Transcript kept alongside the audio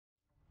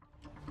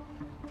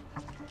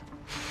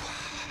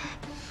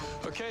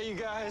Okay, you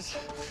guys,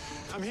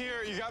 I'm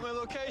here. You got my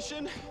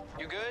location?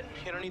 You good?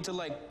 You don't need to,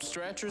 like,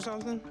 stretch or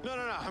something? No,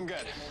 I'm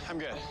good. I'm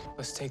good.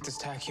 Let's take this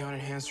tachyon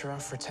enhancer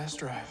off for test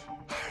drive.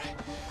 All right.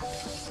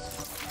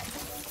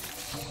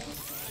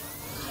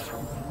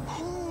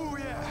 Ooh,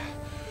 yeah.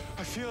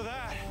 I feel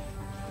that.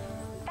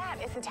 That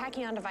is the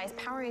tachyon device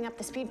powering up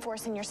the speed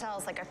force in your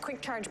cells like a quick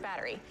charge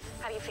battery.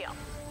 How do you feel?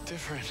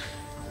 Different.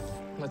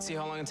 Let's see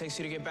how long it takes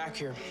you to get back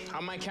here.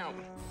 On my count.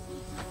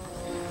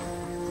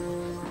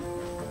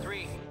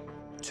 3,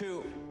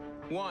 2,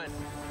 1,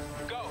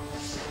 go.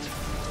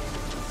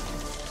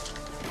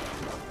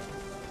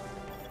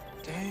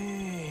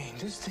 Dang,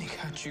 this thing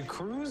got you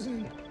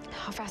cruising.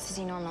 How fast does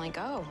he normally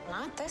go?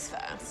 Not this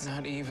fast.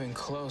 Not even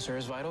close. Are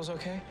his vitals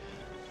okay?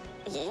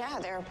 Yeah,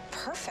 they're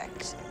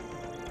perfect.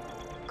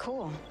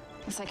 Cool.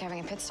 It's like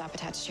having a pit stop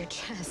attached to your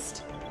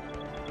chest.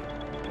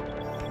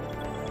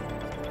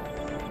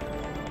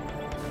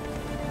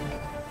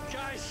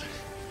 Guys,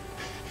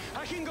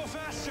 I can go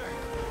faster.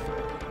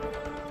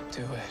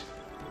 Do it.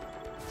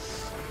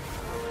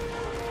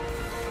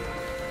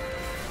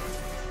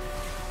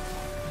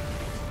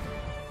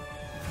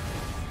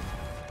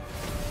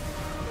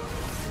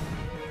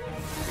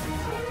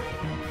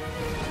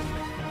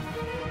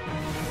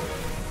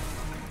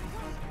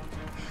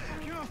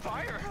 You're on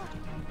fire.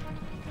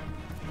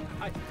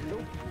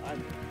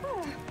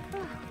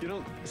 You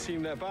don't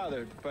seem that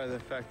bothered by the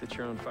fact that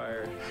you're on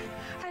fire.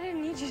 I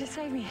didn't need you to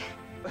save me.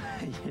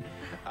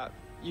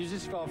 You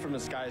just fell from a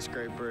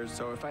skyscraper,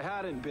 so if I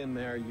hadn't been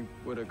there, you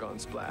would have gone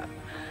splat.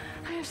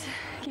 I have to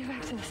get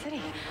back to the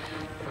city.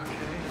 Okay.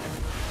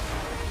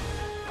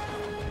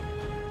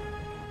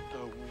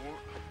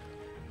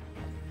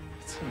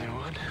 It's a new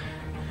one.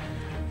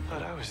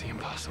 Thought I was the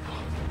impossible.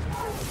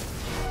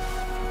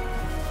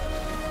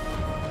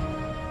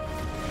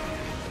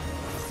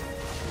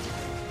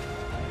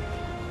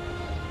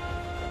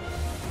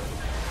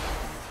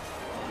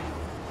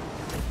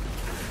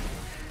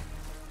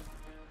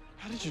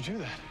 How did you do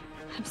that?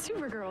 I'm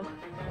Supergirl.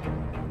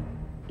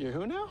 You're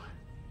who now?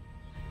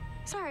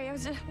 Sorry, I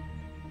was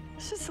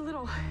just a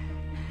little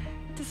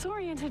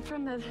disoriented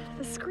from the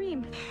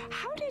scream.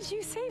 How did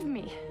you save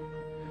me?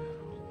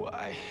 Well,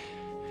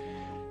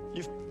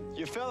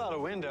 you fell out a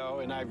window,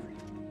 and I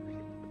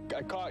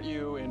caught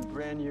you and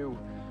ran you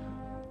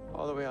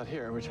all the way out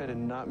here, which I did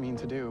not mean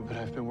to do, but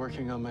I've been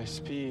working on my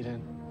speed,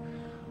 and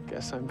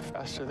guess I'm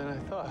faster than I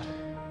thought.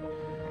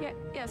 Yeah,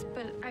 yes,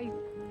 but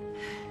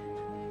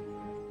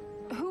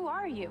who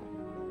are you?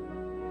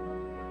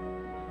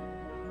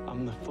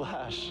 I'm the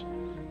Flash.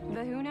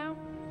 The who now?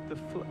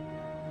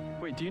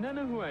 Wait, do you not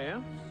know who I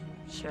am?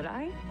 Should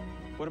I?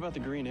 What about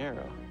the Green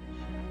Arrow?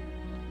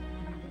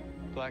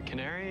 Black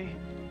Canary?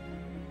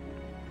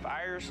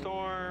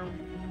 Firestorm?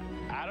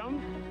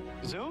 Atom?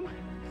 Zoom?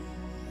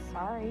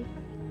 Sorry.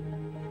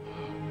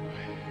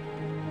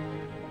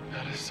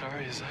 Not as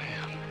sorry as I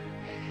am.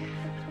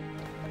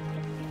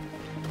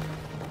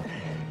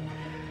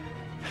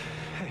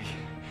 Hey,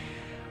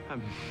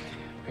 I'm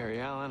Barry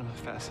Allen. I'm the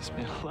fastest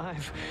man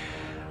alive.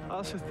 I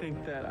also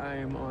think that I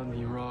am on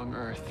the wrong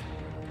Earth.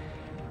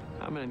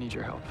 I'm gonna need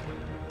your help.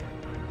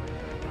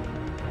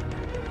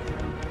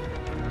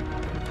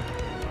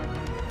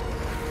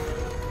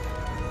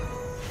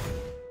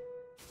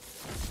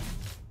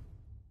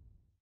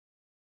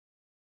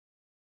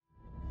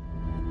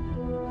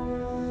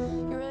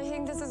 You really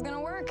think this is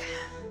gonna work?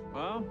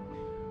 Well,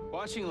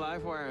 watching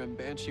Livewire and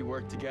Banshee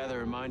work together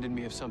reminded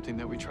me of something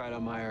that we tried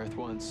on my Earth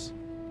once.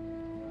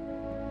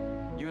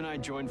 You and I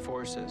joined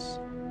forces.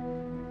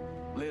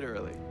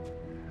 Literally.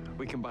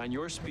 We combine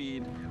your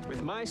speed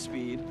with my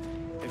speed.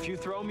 If you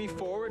throw me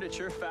forward at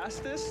your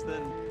fastest,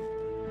 then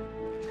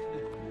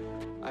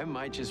I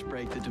might just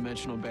break the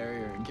dimensional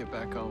barrier and get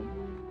back home.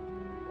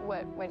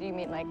 What do you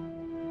mean, like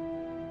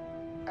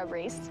a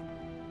race?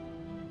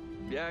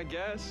 Yeah, I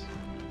guess.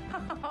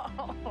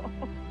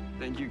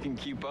 Think you can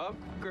keep up,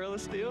 Girl of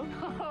Steel?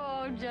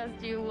 Oh,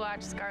 just you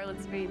watch Scarlet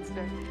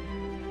Speedster.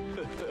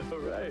 All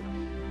right.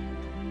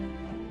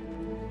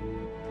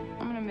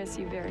 I'm gonna miss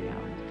you, Barry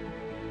Allen.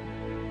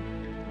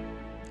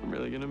 I'm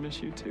really gonna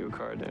miss you too,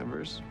 Cara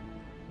Danvers.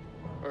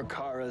 Or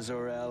Kara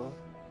Zor-El,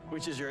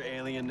 which is your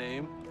alien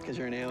name, because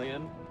you're an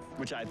alien,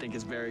 which I think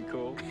is very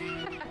cool.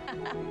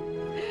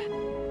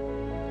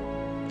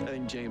 I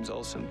think James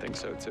Olsen thinks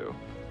so too.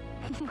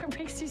 What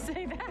makes you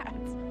say that?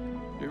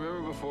 You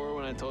remember before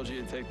when I told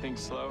you to take things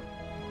slow?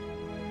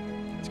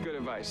 It's good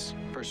advice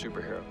for a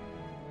superhero.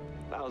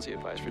 Lousy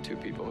advice for two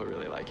people who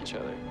really like each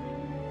other.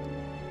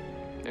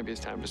 Maybe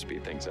it's time to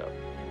speed things up.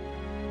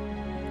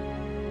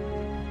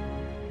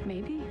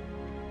 Maybe.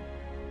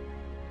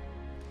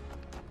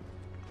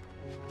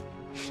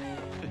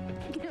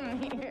 Come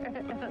here.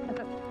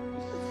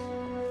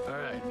 All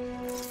right.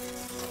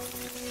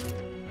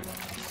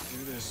 Do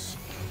this.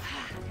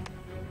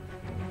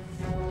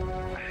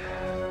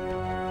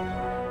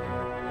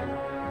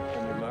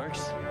 On your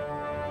marks.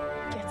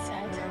 Get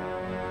set.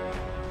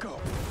 Go.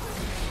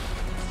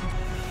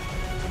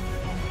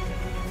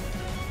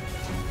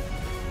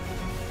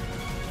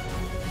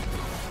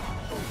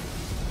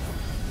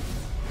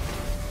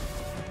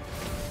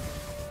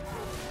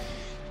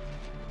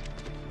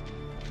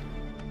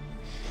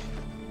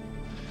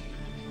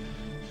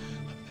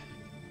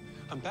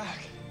 I'm back.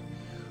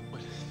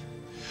 What?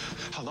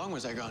 How long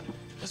was I gone?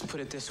 Let's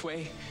put it this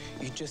way.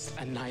 You just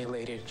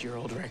annihilated your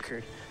old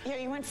record. Yeah,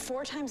 you went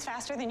 4 times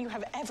faster than you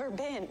have ever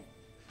been.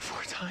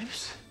 4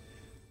 times?